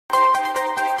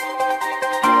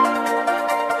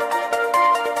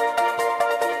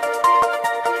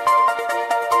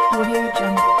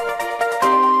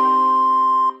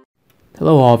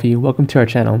Hello all of you, welcome to our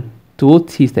channel. Duel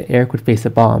teased that Eric would face a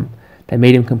bomb that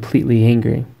made him completely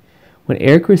angry. When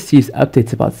Eric receives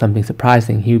updates about something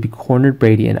surprising, he would be cornered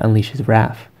Brady and unleash his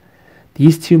wrath.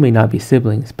 These two may not be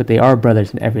siblings, but they are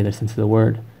brothers in every other sense of the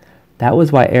word. That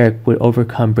was why Eric would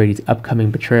overcome Brady's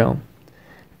upcoming betrayal.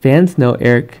 Fans know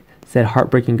Eric said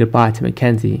heartbreaking goodbye to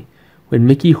Mackenzie with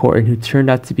Mickey Horton, who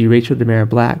turned out to be Rachel DeMera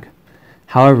Black.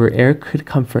 However, Eric could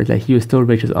comfort that he was still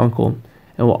Rachel's uncle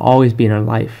and will always be in her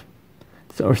life.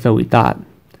 Or so we thought.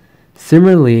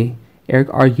 Similarly, Eric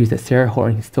argues that Sarah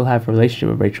Horton can still have a relationship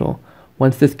with Rachel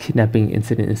once this kidnapping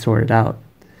incident is sorted out.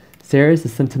 Sarah is a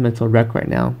sentimental wreck right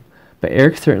now, but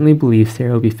Eric certainly believes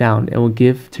Sarah will be found and will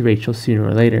give to Rachel sooner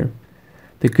or later.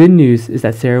 The good news is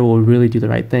that Sarah will really do the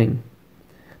right thing.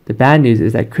 The bad news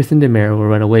is that Kristen DeMera will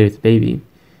run away with the baby,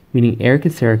 meaning Eric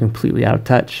and Sarah are completely out of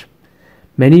touch.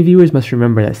 Many viewers must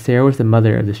remember that Sarah was the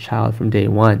mother of this child from day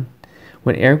one.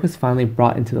 When Eric was finally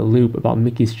brought into the loop about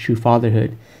Mickey's true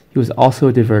fatherhood, he was also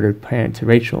a devoted parent to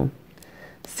Rachel.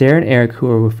 Sarah and Eric, who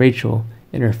were with Rachel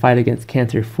in her fight against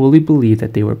cancer, fully believed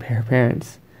that they were her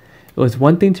parents. It was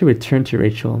one thing to return to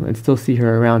Rachel and still see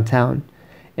her around town.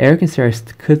 Eric and Sarah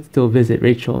could still visit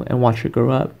Rachel and watch her grow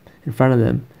up in front of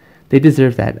them. They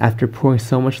deserve that after pouring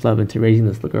so much love into raising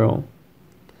this little girl.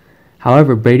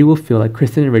 However, Brady will feel like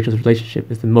Kristen and Rachel's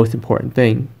relationship is the most important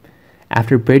thing.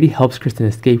 After Brady helps Kristen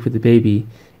escape with the baby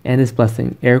and his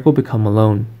blessing, Eric will become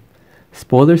alone.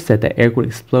 Spoilers said that Eric would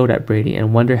explode at Brady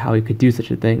and wonder how he could do such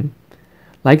a thing.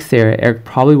 Like Sarah, Eric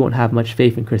probably won't have much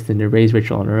faith in Kristen to raise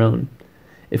Rachel on her own.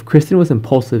 If Kristen was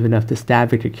impulsive enough to stab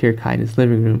Victor Kierkegaard in his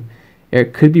living room,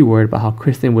 Eric could be worried about how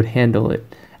Kristen would handle it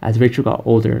as Rachel got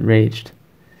older and raged.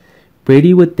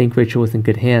 Brady would think Rachel was in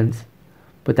good hands,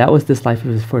 but that was this life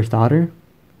of his first daughter?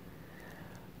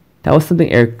 That was something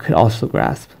Eric could also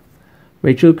grasp.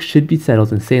 Rachel should be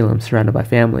settled in Salem, surrounded by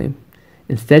family.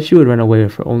 Instead, she would run away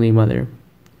with her only mother,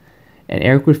 and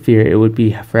Eric would fear it would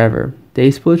be forever. Day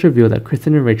spoilers reveal that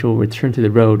Kristen and Rachel will return to the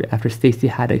road after Stacy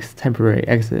had a temporary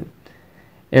exit.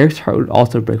 Eric's heart would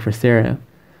also break for Sarah,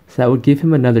 so that would give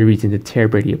him another reason to tear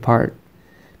Brady apart.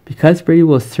 Because Brady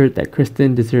will assert that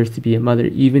Kristen deserves to be a mother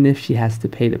even if she has to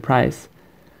pay the price,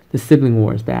 the sibling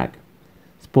war is back.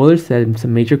 Spoilers said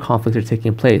some major conflicts are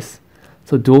taking place,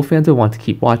 so Duel fans will want to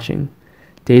keep watching.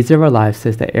 Days of Our Lives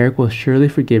says that Eric will surely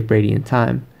forgive Brady in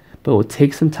time, but it will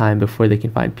take some time before they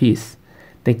can find peace.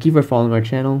 Thank you for following our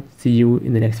channel. See you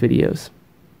in the next videos.